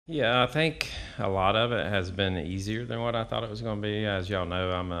Yeah, I think a lot of it has been easier than what I thought it was going to be. As y'all know,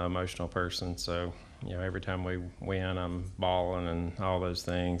 I'm an emotional person, so every time we win, I'm bawling and all those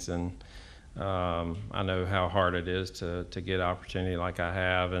things. And I know how hard it is to get opportunity like I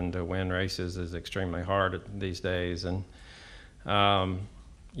have, and to win races is extremely hard these days. And um,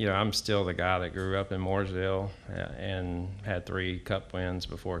 I'm still the guy that grew up in Mooresville and had 3 Cup wins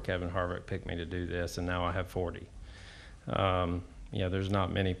before Kevin Harvick picked me to do this, and now I have 40. Um, there's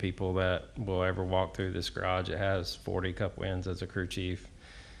not many people that will ever walk through this garage that has 40 Cup wins as a crew chief.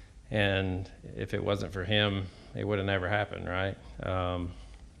 And if it wasn't for him, it would have never happened, right?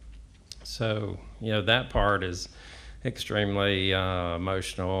 So that part is extremely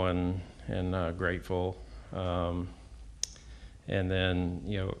emotional and grateful. And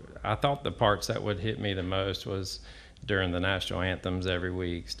then, I thought the parts that would hit me the most was during the national anthems every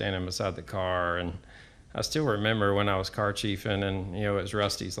week, standing beside the car. And I still remember when I was car chiefing, and it was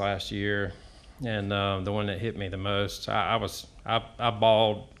Rusty's last year, and the one that hit me the most, I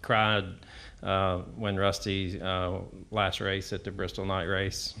bawled, cried when Rusty last race at the Bristol night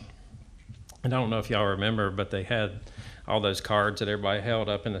race. And I don't know if y'all remember, but they had all those cards that everybody held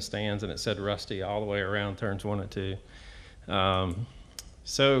up in the stands, and it said Rusty all the way around turns 1 and 2.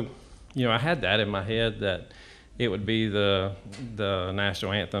 So I had that in my head that it would be the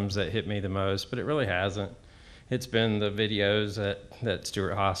national anthems that hit me the most, but it really hasn't. It's been the videos that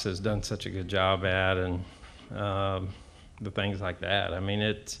Stuart Haas has done such a good job at, and the things like that. I mean,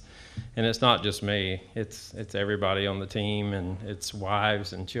 it's not just me. It's everybody on the team, and it's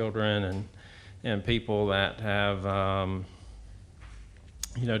wives and children and people that have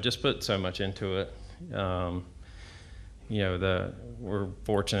just put so much into it. We're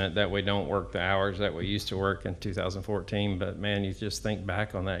fortunate that we don't work the hours that we used to work in 2014, but man, you just think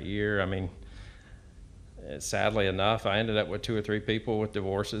back on that year. I mean, sadly enough, I ended up with 2 or 3 people with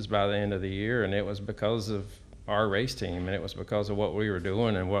divorces by the end of the year, and it was because of our race team, and it was because of what we were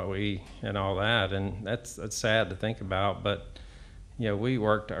doing and all that. And that's sad to think about, but we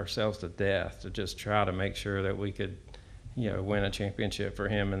worked ourselves to death to just try to make sure that we could win a championship for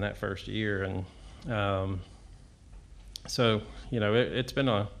him in that first year. And so it's been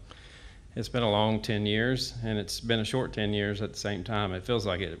a long 10 years, and it's been a short 10 years at the same time. It feels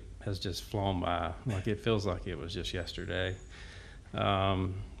like it has just flown by. Like, it feels like it was just yesterday.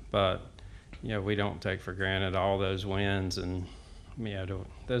 But we don't take for granted all those wins, and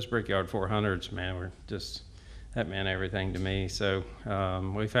those Brickyard 400s, man, that meant everything to me. So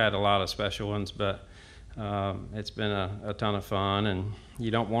we've had a lot of special ones, but it's been a ton of fun, and you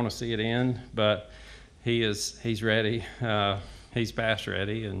don't want to see it end, but he's ready. He's past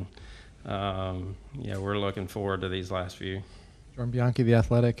ready, and we're looking forward to these last few. Jordan Bianchi, The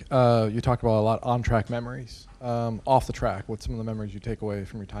Athletic. You talked about a lot on-track memories. Off the track, what's some of the memories you take away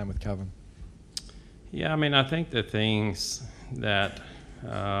from your time with Kevin? Yeah, I mean, I think the things that,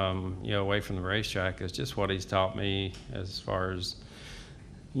 away from the racetrack is just what he's taught me as far as,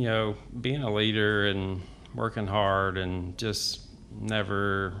 being a leader and working hard and just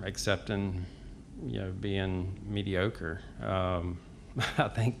never accepting, being mediocre. I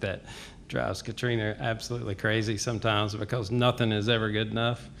think that drives Katrina absolutely crazy sometimes, because nothing is ever good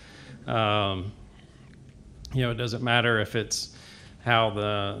enough. It doesn't matter if it's how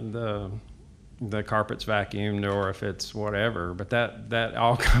the carpet's vacuumed or if it's whatever, but that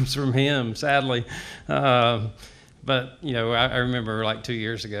all comes from him, sadly. But I remember like 2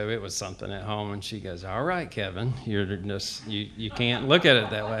 years ago, it was something at home, and she goes, "All right, Kevin, you can't look at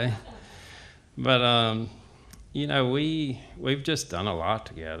it that way." But we've just done a lot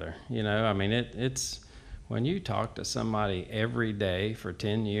together. I mean, it's when you talk to somebody every day for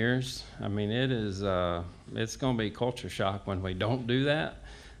 10 years, I mean, it's going to be culture shock when we don't do that.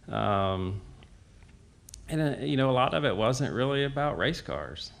 And a lot of it wasn't really about race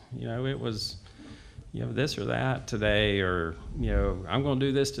cars. It was this or that today, or I'm going to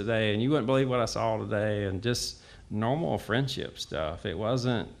do this today, and you wouldn't believe what I saw today, and just normal friendship stuff. It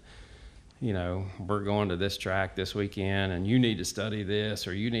wasn't we're going to this track this weekend, and you need to study this,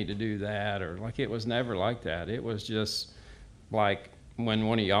 or you need to do that, or it was never like that. It was just like when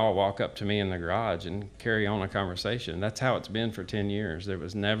one of y'all walk up to me in the garage and carry on a conversation. That's how it's been for 10 years. There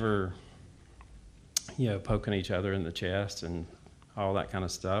was never poking each other in the chest and all that kind of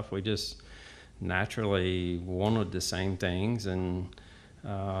stuff. We just naturally wanted the same things, and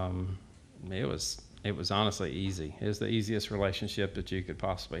it was honestly easy. It was the easiest relationship that you could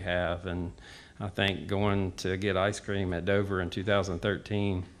possibly have. And I think going to get ice cream at Dover in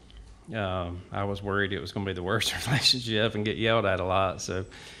 2013, I was worried it was going to be the worst relationship and get yelled at a lot. So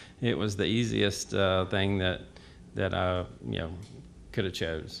it was the easiest thing that I could have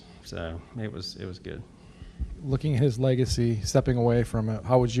chose. So it was good. Looking at his legacy, stepping away from it,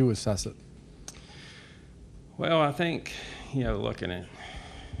 how would you assess it? Well, I think, looking at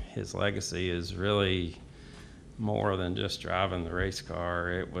his legacy is really more than just driving the race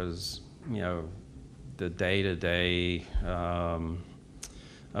car. It was, the day-to-day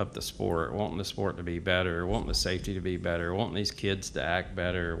of the sport, wanting the sport to be better, wanting the safety to be better, wanting these kids to act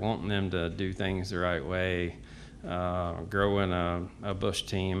better, wanting them to do things the right way. Growing a Busch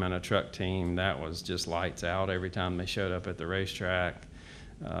team and a truck team, that was just lights out every time they showed up at the racetrack.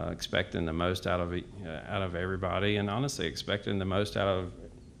 Expecting the most out of everybody, and honestly expecting the most out of,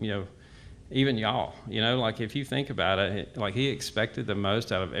 even y'all. Like if you think about it, like he expected the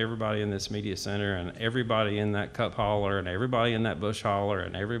most out of everybody in this media center and everybody in that cup hauler and everybody in that Busch hauler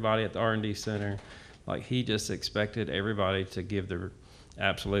and everybody at the R&D center. Like he just expected everybody to give their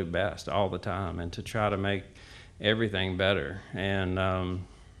absolute best all the time and to try to make everything better. And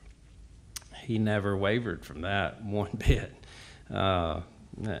he never wavered from that one bit.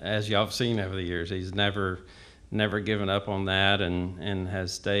 As y'all have seen over the years, he's never given up on that and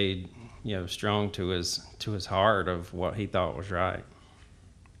has stayed, strong to his heart of what he thought was right.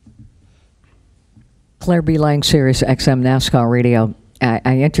 Claire B. Lang, Sirius XM NASCAR Radio.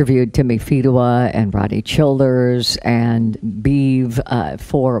 I interviewed Timmy Fedua and Rodney Childers and Beeve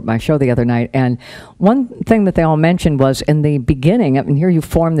for my show the other night. And one thing that they all mentioned was in the beginning, I mean, here you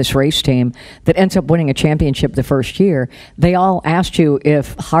form this race team that ends up winning a championship the first year. They all asked you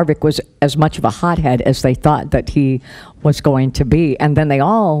if Harvick was as much of a hothead as they thought that he was going to be. And then they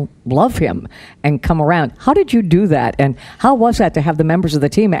all love him and come around. How did you do that? And how was that to have the members of the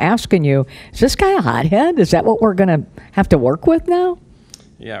team asking you, is this guy a hothead? Is that what we're going to have to work with now?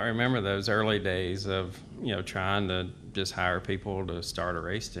 Yeah, I remember those early days of, trying to just hire people to start a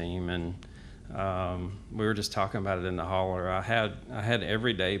race team. And we were just talking about it in the hauler. I had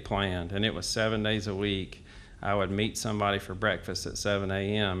every day planned, and it was 7 days a week. I would meet somebody for breakfast at 7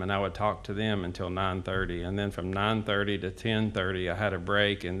 a.m., and I would talk to them until 9:30. And then from 9:30 to 10:30, I had a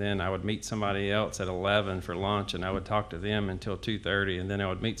break, and then I would meet somebody else at 11 for lunch, and I would talk to them until 2:30. And then I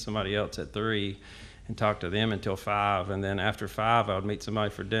would meet somebody else at 3 and talk to them until 5. And then after 5, I would meet somebody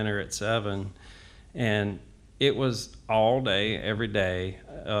for dinner at 7. And it was all day, every day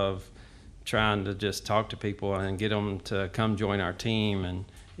of trying to just talk to people and get them to come join our team. And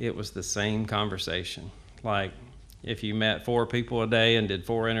it was the same conversation. Like if you met 4 people a day and did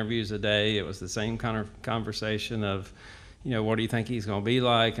 4 interviews a day, it was the same kind of conversation of, what do you think he's going to be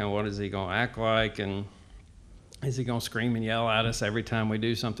like and what is he going to act like, and is he going to scream and yell at us every time we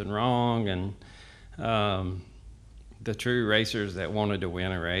do something wrong? And the true racers that wanted to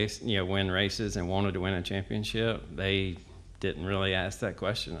win a race, win races and wanted to win a championship, they didn't really ask that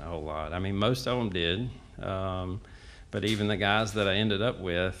question a whole lot. I mean, most of them did, but even the guys that I ended up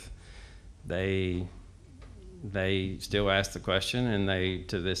with, they still ask the question, and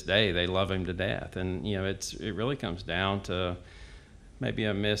to this day, they love him to death. And, it really comes down to maybe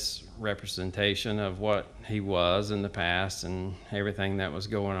a misrepresentation of what he was in the past and everything that was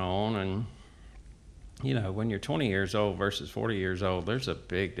going on. And, when you're 20 years old versus 40 years old, there's a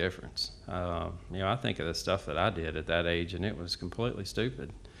big difference. I think of the stuff that I did at that age, and it was completely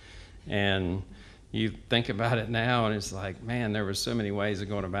stupid. And you think about it now, and it's like, man, there was so many ways of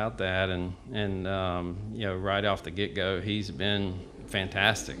going about that. And right off the get-go, he's been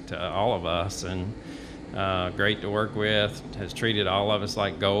fantastic to all of us, and great to work with, has treated all of us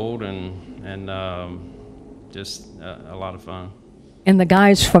like gold, and just a lot of fun. And the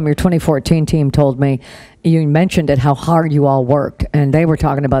guys from your 2014 team told me, you mentioned it, how hard you all worked. And they were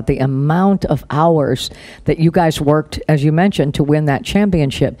talking about the amount of hours that you guys worked, as you mentioned, to win that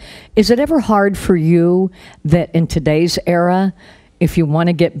championship. Is it ever hard for you that in today's era, if you want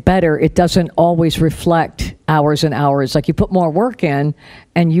to get better, it doesn't always reflect hours and hours? Like you put more work in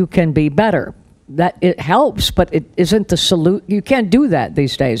and you can be better. That it helps, but it isn't the salute. You can't do that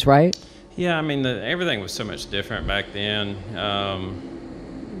these days, right? Yeah, I mean, everything was so much different back then.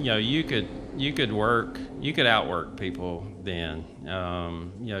 You could outwork people then.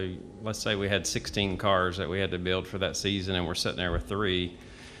 Let's say we had 16 cars that we had to build for that season, and we're sitting there with 3,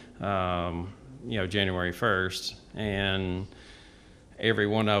 January 1st, and every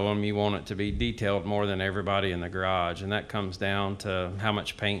one of them you want it to be detailed more than everybody in the garage, and that comes down to how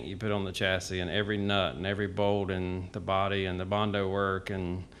much paint you put on the chassis and every nut and every bolt and the body and the Bondo work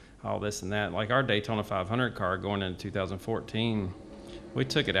and all this and that. Like our Daytona 500 car going into 2014, we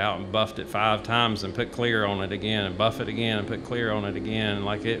took it out and buffed it 5 times and put clear on it again and buff it again and put clear on it again.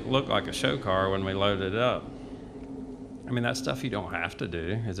 Like it looked like a show car when we loaded it up. I mean, that stuff you don't have to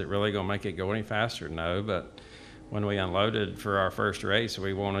do. Is it really going to make it go any faster? No, but when we unloaded for our first race,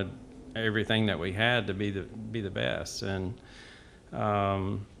 we wanted everything that we had to be the best. And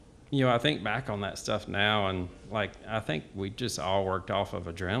I think back on that stuff now, and like I think we just all worked off of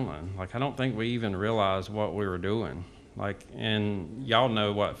adrenaline. Like I don't think we even realized what we were doing. Like, and y'all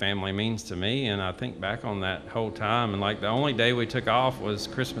know what family means to me, and I think back on that whole time, and like the only day we took off was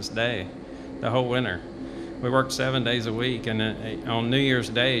Christmas Day, the whole winter. We worked 7 days a week, and on New Year's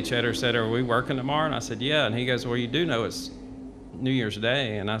Day, Cheddar said, "Are we working tomorrow?" And I said, "Yeah." And he goes, "Well, you do know it's New Year's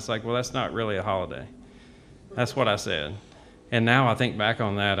Day." And I was like, "Well, that's not really a holiday." That's what I said. And now I think back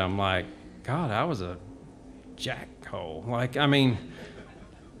on that, I'm like, God, I was a jackhole. Like, I mean,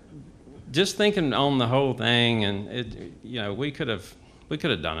 just thinking on the whole thing, and we could have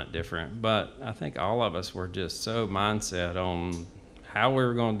done it different, but I think all of us were just so mindset on how we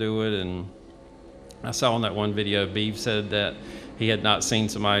were going to do it. And I saw in that one video, Beeve said that he had not seen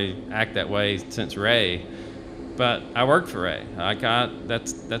somebody act that way since Ray, but I worked for Ray.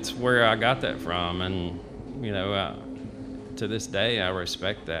 That's where I got that from, and to this day I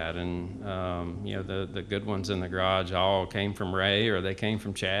respect that. And the good ones in the garage all came from Ray, or they came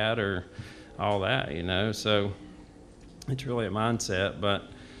from Chad, or all that, so it's really a mindset. But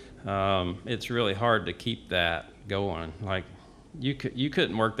it's really hard to keep that going. Like you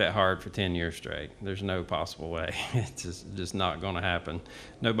couldn't work that hard for 10 years straight. There's no possible way. It's just not going to happen.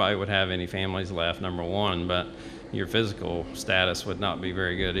 Nobody would have any families left, number one, but your physical status would not be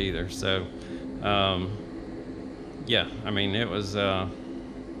very good either. So yeah, I mean, it was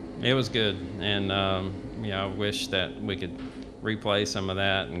good, and I wish that we could replay some of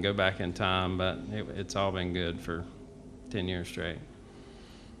that and go back in time, but it's all been good for 10 years straight.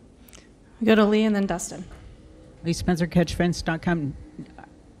 We go to Lee and then Dustin. Lee Spencer, catchfence.com.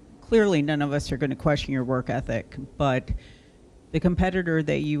 Clearly, none of us are going to question your work ethic, but the competitor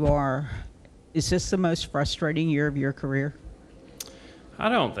that you are, is this the most frustrating year of your career? I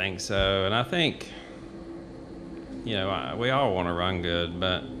don't think so, and I think, we all want to run good,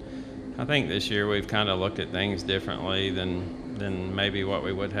 but I think this year we've kind of looked at things differently than maybe what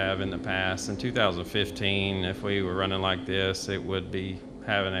we would have in the past. In 2015, if we were running like this, it would be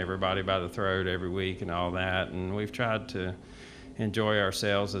having everybody by the throat every week and all that. And we've tried to enjoy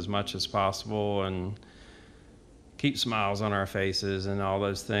ourselves as much as possible and keep smiles on our faces and all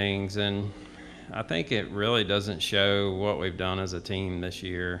those things. And I think it really doesn't show what we've done as a team this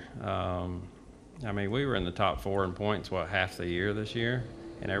year. I mean, we were in the top 4 in points, half the year this year,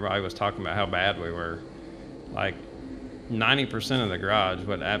 and everybody was talking about how bad we were. Like 90% of the garage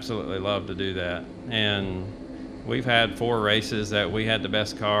would absolutely love to do that. And we've had 4 races that we had the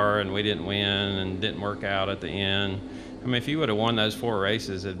best car and we didn't win and didn't work out at the end. I mean, if you would have won those 4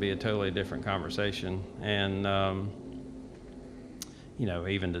 races, it'd be a totally different conversation. And,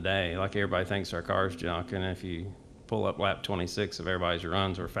 even today, like everybody thinks our car's junk, and if you pull up lap 26 of everybody's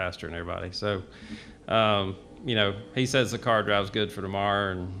runs, we're faster than everybody. So, he says the car drives good for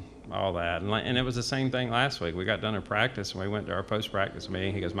tomorrow and all that. And it was the same thing last week. We got done in practice and we went to our post-practice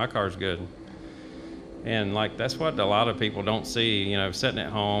meeting. He goes, "My car's good." And like, that's what a lot of people don't see, sitting at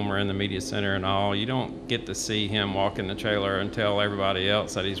home or in the media center and all. You don't get to see him walk in the trailer and tell everybody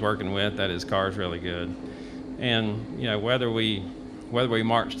else that he's working with that his car's really good. And, whether we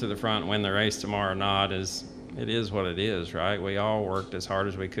march to the front and win the race tomorrow or not it is what it is, right? We all worked as hard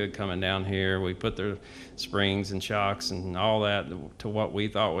as we could coming down here. We put the springs and shocks and all that to what we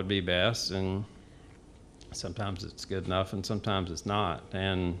thought would be best. And sometimes it's good enough and sometimes it's not.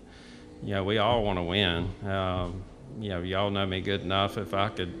 And, we all want to win. Y'all know me good enough. If I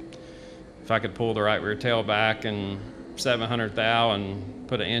could pull the right rear tail back and 700 thou and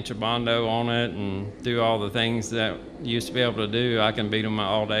put an inch of Bondo on it and do all the things that you used to be able to do, I can beat them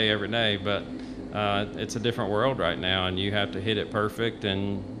all day, every day. But it's a different world right now, and you have to hit it perfect,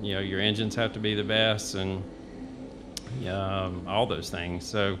 and your engines have to be the best, and all those things.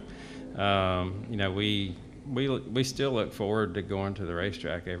 So we still look forward to going to the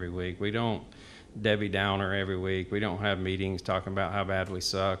racetrack every week. We don't Debbie Downer every week. We don't have meetings talking about how bad we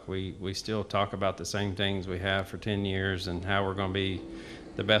suck. We still talk about the same things we have for 10 years and how we're going to be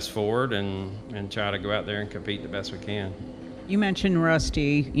the best Ford and try to go out there and compete the best we can. You mentioned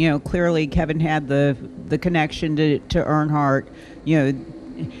Rusty. Clearly Kevin had the connection to Earnhardt.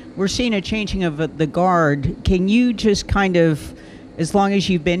 We're seeing a changing of the guard. Can you just kind of, as long as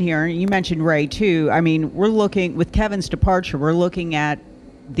you've been here, you mentioned Ray too, I mean, we're looking, with Kevin's departure, we're looking at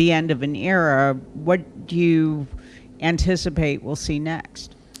the end of an era. What do you anticipate we'll see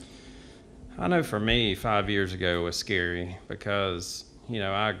next? I know for me, 5 years ago was scary because,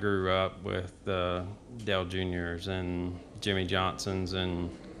 I grew up with Dale Juniors and Jimmy Johnsons and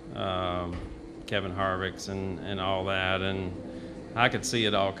Kevin Harvick's and all that, and I could see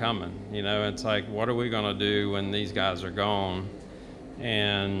it all coming. You know, it's like, what are we going to do when these guys are gone?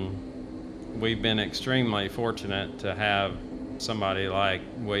 And we've been extremely fortunate to have somebody like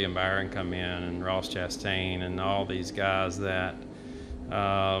William Byron come in and Ross Chastain and all these guys that,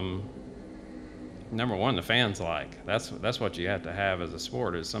 number one, the fans like. That's what you have to have as a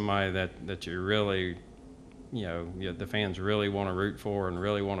sport, is somebody that you really, you know, the fans really want to root for and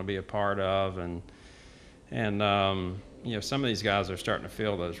really want to be a part of. And you know, some of these guys are starting to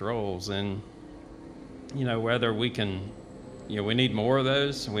fill those roles. And, you know, whether we can, you know, we need more of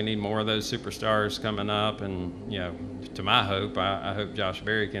those. We need more of those superstars coming up. And, you know, to my hope, I hope Josh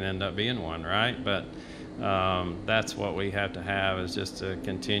Berry can end up being one, right? But that's what we have to have, is just to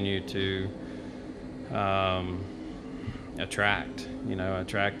continue to attract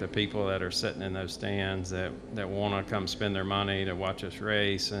the people that are sitting in those stands that want to come spend their money to watch us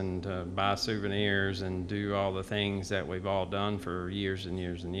race and to buy souvenirs and do all the things that we've all done for years and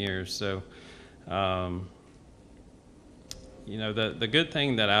years and years. So, you know, the good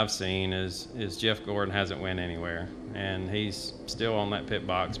thing that I've seen is Jeff Gordon hasn't went anywhere, and he's still on that pit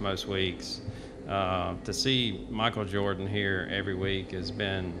box most weeks. To see Michael Jordan here every week has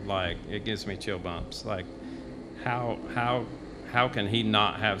been like, it gives me chill bumps. Like, how can he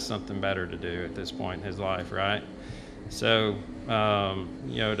not have something better to do at this point in his life, right? So,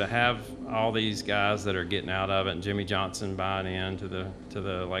 you know, to have all these guys that are getting out of it, and Jimmy Johnson buying in to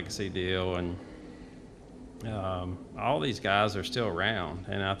the legacy deal, and all these guys are still around,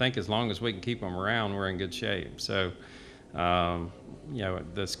 and I think as long as we can keep them around, we're in good shape. So, you know,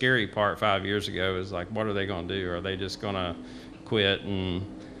 the scary part 5 years ago is like, what are they going to do? Are they just going to quit? And,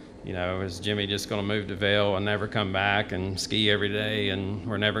 you know, is Jimmy just going to move to Vail and never come back and ski every day, and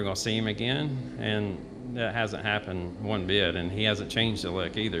we're never going to see him again? And that hasn't happened one bit, and he hasn't changed a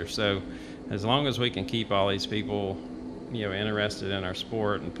lick either. So, as long as we can keep all these people, you know, interested in our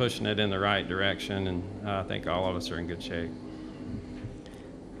sport and pushing it in the right direction, and I think all of us are in good shape.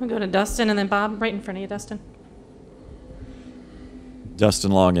 We'll go to Dustin and then Bob, right in front of you, Dustin.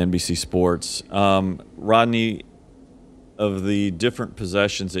 Dustin Long, NBC Sports. Rodney, of the different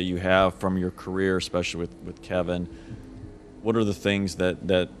possessions that you have from your career, especially with Kevin, what are the things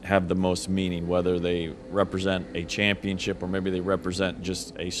that have the most meaning, whether they represent a championship or maybe they represent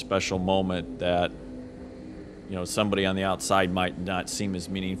just a special moment that, you know, somebody on the outside might not seem as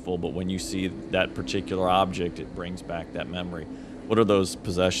meaningful, but when you see that particular object, it brings back that memory? What are those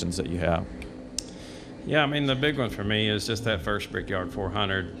possessions that you have? Yeah, I mean, the big one for me is just that first Brickyard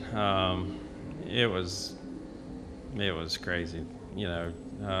 400. It was crazy. You know,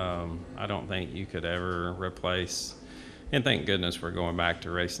 I don't think you could ever replace, and thank goodness we're going back to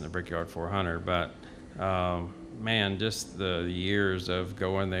racing the Brickyard 400, but man, just the years of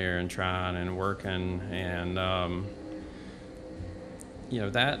going there and trying and working, and you know,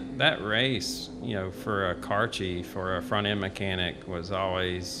 that race, you know, for a car chief or a front end mechanic was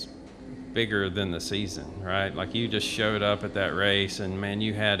always bigger than the season, right? Like, you just showed up at that race, and man,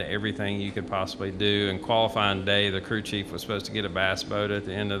 you had everything you could possibly do. And qualifying day, the crew chief was supposed to get a bass boat at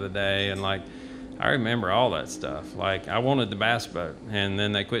the end of the day, and like, I remember all that stuff. Like, I wanted the bass boat, and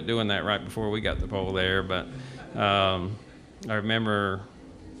then they quit doing that right before we got the pole there. But I remember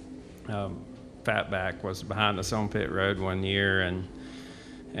Fatback was behind us on pit road one year, and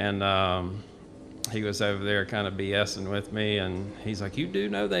he was over there kind of BSing with me, and he's like, "You do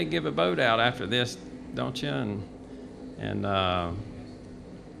know they give a boat out after this, don't you?" And I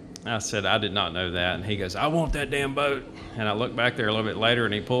said, "I did not know that." And he goes, "I want that damn boat." And I look back there a little bit later,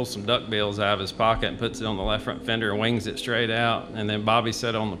 and he pulls some duck bills out of his pocket and puts it on the left front fender and wings it straight out. And then Bobby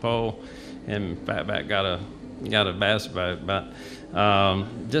sat on the pole, and Fatback got a bass boat. But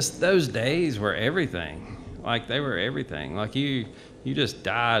just those days were everything. Like, they were everything. Like, you just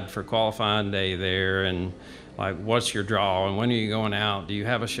died for qualifying day there, and like, what's your draw, and when are you going out? Do you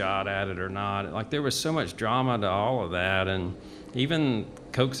have a shot at it or not? Like, there was so much drama to all of that, and even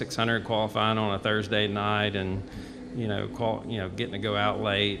Coke 600 qualifying on a Thursday night, and you know, getting to go out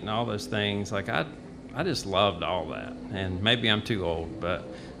late and all those things. Like, I just loved all that, and maybe I'm too old, but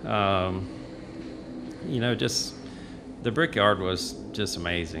you know, just the Brickyard was just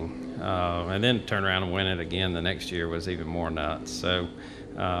amazing. And then turn around and win it again the next year was even more nuts. So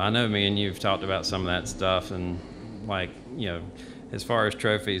I know me and you've talked about some of that stuff, and like, you know, as far as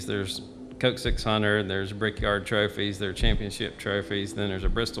trophies, there's Coke 600, there's Brickyard trophies, there are championship trophies, then there's a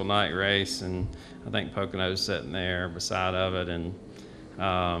Bristol night race, and I think Pocono's sitting there beside of it. And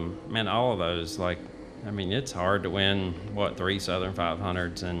man, all of those, like, I mean, it's hard to win, 3 Southern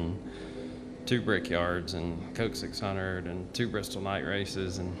 500s and 2 Brickyards and Coke 600 and 2 Bristol night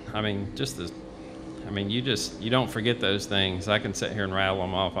races. And I mean, just I mean, you don't forget those things. I can sit here and rattle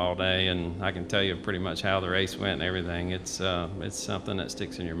them off all day, and I can tell you pretty much how the race went and everything. It's something that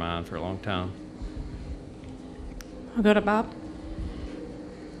sticks in your mind for a long time. I'll go to Bob.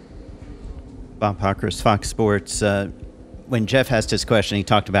 Bob Pockris, Fox Sports. When Jeff asked his question, he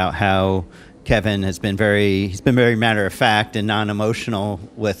talked about how Kevin has been he's been very matter of fact and non-emotional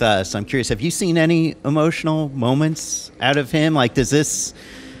with us. I'm curious, have you seen any emotional moments out of him? Like, does this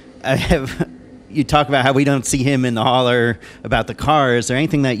you talk about how we don't see him in the holler about the car. Is there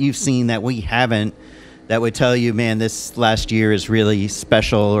anything that you've seen that we haven't that would tell you, man, this last year is really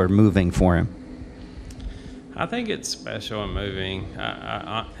special or moving for him? I think it's special and moving.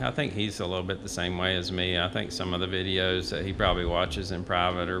 I think he's a little bit the same way as me. I think some of the videos that he probably watches in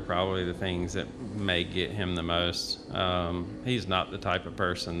private are probably the things that may get him the most. He's not the type of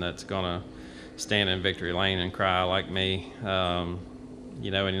person that's going to stand in victory lane and cry like me, and he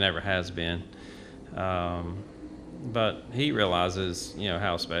never has been. But he realizes,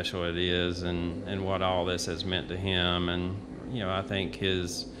 how special it is and what all this has meant to him. And, I think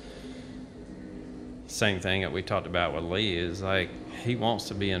his same thing that we talked about with Lee is like he wants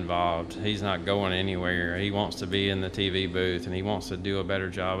to be involved. He's not going anywhere. He wants to be in the TV booth, and he wants to do a better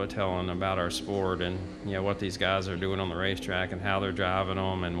job of telling about our sport and what these guys are doing on the racetrack and how they're driving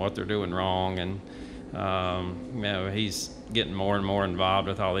them and what they're doing wrong. And he's getting more and more involved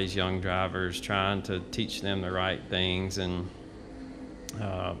with all these young drivers, trying to teach them the right things. And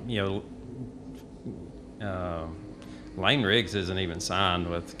Lane Riggs isn't even signed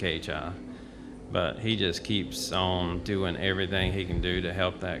with KHI. But he just keeps on doing everything he can do to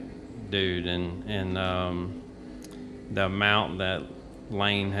help that dude. And the amount that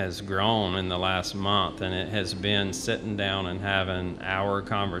Lane has grown in the last month, and it has been sitting down and having hour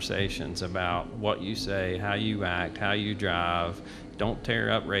conversations about what you say, how you act, how you drive, don't tear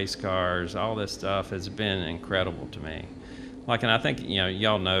up race cars, all this stuff has been incredible to me. And I think,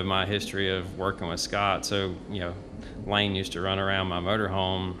 y'all know my history of working with Scott. So, Lane used to run around my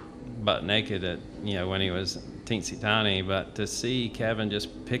motorhome butt naked at when he was teensy tiny, but to see Kevin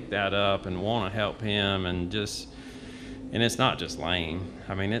just pick that up and want to help him and it's not just Lane.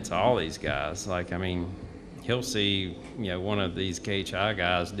 I mean, it's all these guys. He'll see one of these KHI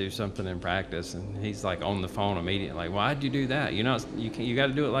guys do something in practice, and he's like on the phone immediately, like, why'd you do that? You got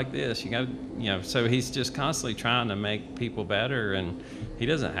to do it like this. You got to, so he's just constantly trying to make people better, and he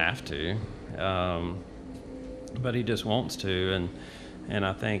doesn't have to, but he just wants to. And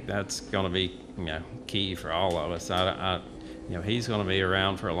I think that's going to be, key for all of us. He's going to be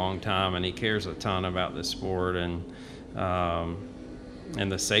around for a long time, and he cares a ton about this sport and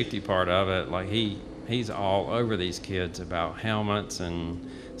the safety part of it. He's all over these kids about helmets and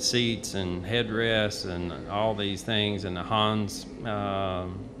seats and headrests and all these things, and the Hans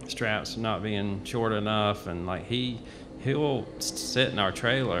straps not being short enough. And he'll sit in our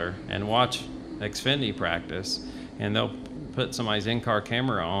trailer and watch Xfinity practice, and they'll put somebody's in-car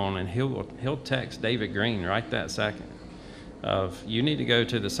camera on, and he'll text David Green right that second of, you need to go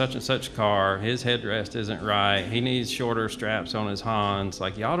to the such and such car, his headrest isn't right, he needs shorter straps on his Hans.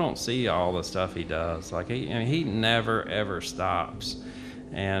 Y'all don't see all the stuff he does. He never ever stops,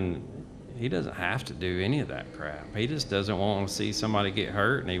 and he doesn't have to do any of that crap. He just doesn't want to see somebody get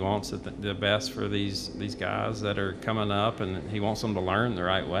hurt, and he wants the best for these guys that are coming up, and he wants them to learn the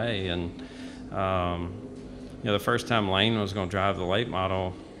right way. And the first time Lane was going to drive the late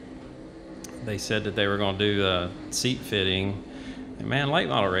model, they said that they were going to do the seat fitting. And man, late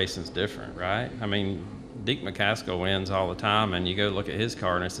model racing's different, right? I mean, Deke McCaskill wins all the time, and you go look at his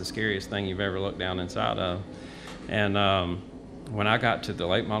car, and it's the scariest thing you've ever looked down inside of. And when I got to the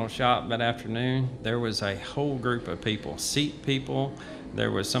late model shop that afternoon, there was a whole group of people, seat people.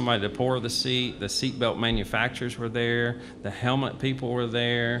 There was somebody to pour the seatbelt manufacturers were there, the helmet people were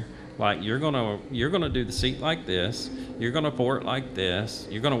there. You're gonna do the seat like this, you're gonna pour it like this,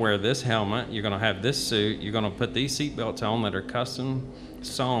 you're gonna wear this helmet, you're gonna have this suit, you're gonna put these seat belts on that are custom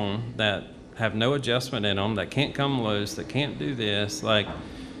sewn, that have no adjustment in them, that can't come loose, that can't do this.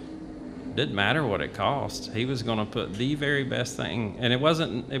 Didn't matter what it cost. He was gonna put the very best thing, and it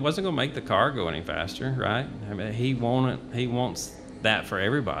wasn't gonna make the car go any faster, right? I mean, he wants that for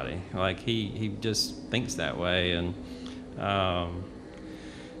everybody. He just thinks that way. And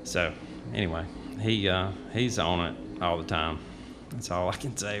so anyway, he's on it all the time. That's all I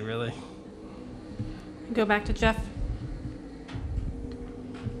can say, really. Go back to Jeff.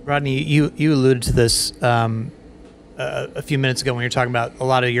 Rodney, you alluded to this a few minutes ago when you were talking about a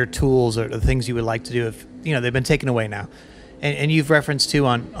lot of your tools or the things you would like to do if they've been taken away now, and you've referenced too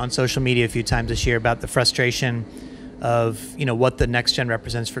on social media a few times this year about the frustration of what the next gen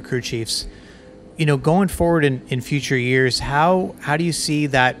represents for crew chiefs. going forward in future years, how do you see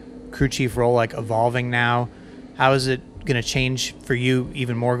that crew chief role like evolving now? How is it going to change for you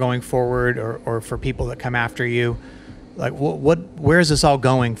even more going forward, or for people that come after you? Like where is this all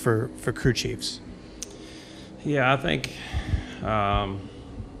going for crew chiefs? Yeah, I think I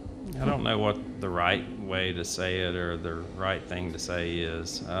don't know what the right way to say it or the right thing to say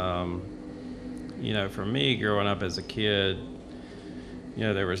is. For me, growing up as a kid,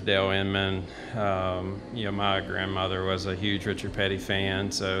 there was Dale Inman. My grandmother was a huge Richard Petty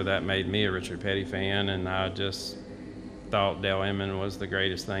fan, so that made me a Richard Petty fan, and I just thought Dale Inman was the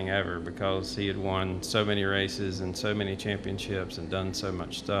greatest thing ever because he had won so many races and so many championships and done so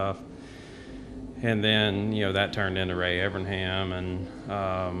much stuff. And then, that turned into Ray Evernham, and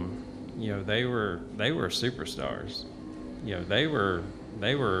they were superstars.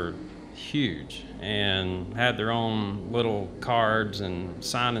 They were huge and had their own little cards and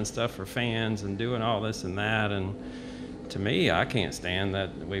signing stuff for fans and doing all this and that. And to me, I can't stand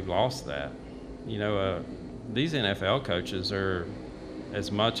that we've lost that. These NFL coaches are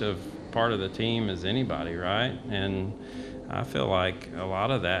as much of part of the team as anybody, right? And I feel like a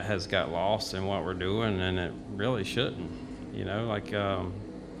lot of that has got lost in what we're doing, and it really shouldn't.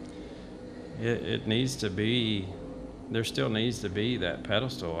 It needs to be, there still needs to be that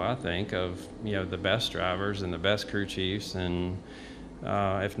pedestal, I think, of, the best drivers and the best crew chiefs. And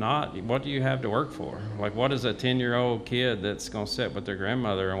if not, what do you have to work for? Like, what is a 10-year-old kid that's going to sit with their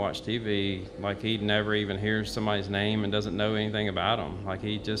grandmother and watch TV, like he'd never even hear somebody's name and doesn't know anything about them? Like,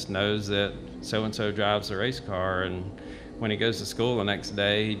 he just knows that so-and-so drives the race car, and when he goes to school the next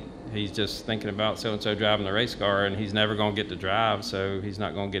day, he's just thinking about so-and-so driving the race car, and he's never going to get to drive, so he's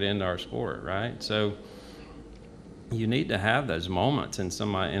not going to get into our sport, right? So you need to have those moments in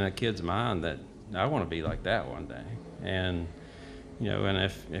a kid's mind that I want to be like that one day. And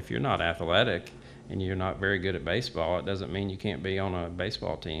and if you're not athletic and you're not very good at baseball, it doesn't mean you can't be on a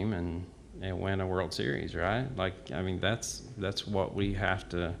baseball team and win a World Series, right? That's what we have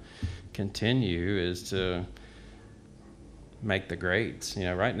to continue, is to make the grades.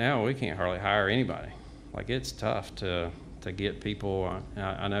 Right now we can't hardly hire anybody. Like, it's tough to get people.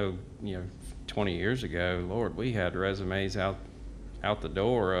 I know, 20 years ago, Lord, we had resumes out the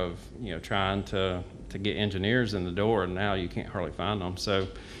door of, trying to get engineers in the door, and now you can't hardly find them. So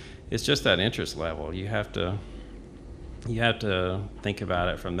it's just that interest level. You have to think about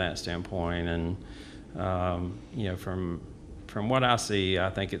it from that standpoint. And from what I see, I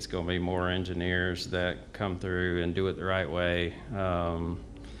think it's going to be more engineers that come through and do it the right way.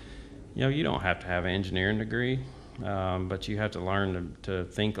 You don't have to have an engineering degree, but you have to learn to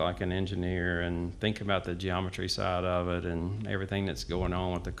think like an engineer and think about the geometry side of it and everything that's going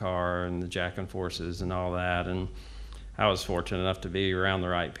on with the car and the jacking forces and all that. And I was fortunate enough to be around the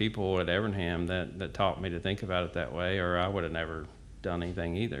right people at Evernham that taught me to think about it that way, or I would have never done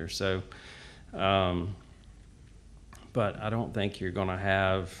anything either. So, but I don't think you're going to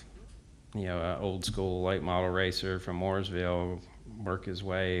have, an old school late model racer from Mooresville work his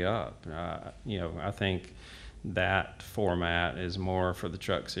way up. I think that format is more for the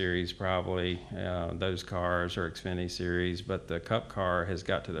truck series, probably. Those cars are Xfinity series, but the Cup car has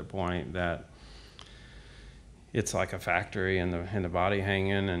got to the point that it's like a factory in the body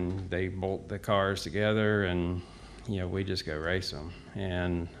hanging, and they bolt the cars together, and we just go race them.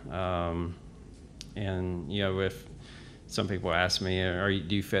 And if some people ask me,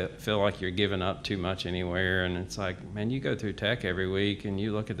 do you feel like you're giving up too much anywhere? And it's like, man, you go through tech every week and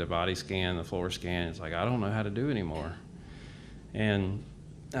you look at the body scan, the floor scan, it's like, I don't know how to do anymore. And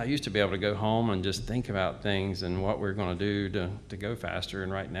I used to be able to go home and just think about things and what we're going to do to go faster.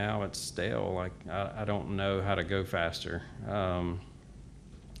 And right now it's stale. Like, I don't know how to go faster.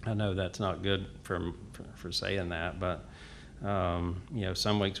 I know that's not good for saying that, but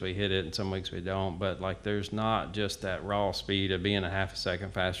some weeks we hit it and some weeks we don't, but like, there's not just that raw speed of being a half a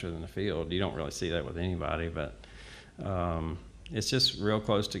second faster than the field. You don't really see that with anybody, but it's just real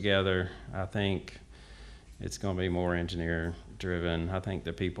close together. I think it's going to be more engineer driven. I think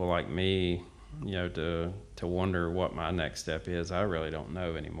the people like me, to wonder what my next step is, I really don't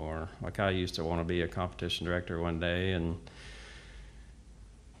know anymore. Like, I used to want to be a competition director one day, and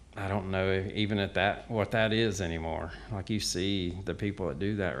I don't know even what that is anymore. Like, you see the people that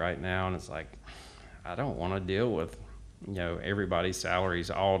do that right now, and it's like, I don't want to deal with, everybody's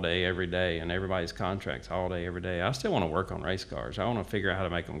salaries all day, every day, and everybody's contracts all day, every day. I still want to work on race cars. I want to figure out how to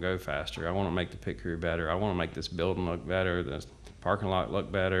make them go faster. I want to make the pit crew better. I want to make this building look better, the parking lot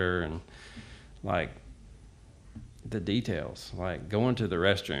look better, and like, the details, like going to the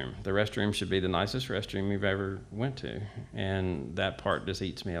restroom. The restroom should be the nicest restroom you've ever went to, and that part just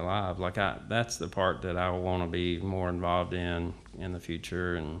eats me alive. Like that's the part that I want to be more involved in the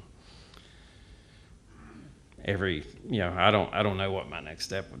future. And I don't know what my next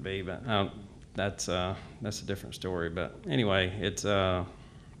step would be, but that's a different story. But anyway, it's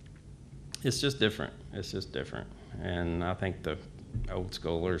just different. It's just different, and I think the old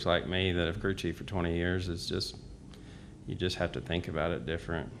schoolers like me that have crew chief for 20 years, you just have to think about it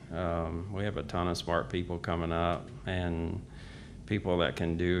different. We have a ton of smart people coming up, and people that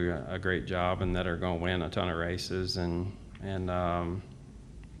can do a great job and that are going to win a ton of races, and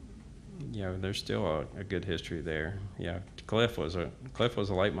there's still a good history there. Cliff was a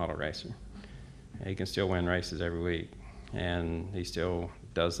late model racer. He can still win races every week, and he still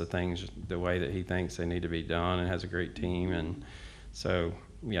does the things the way that he thinks they need to be done, and has a great team. And so,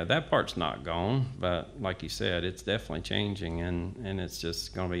 that part's not gone, but like you said, it's definitely changing, and it's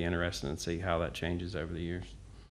just going to be interesting to see how that changes over the years.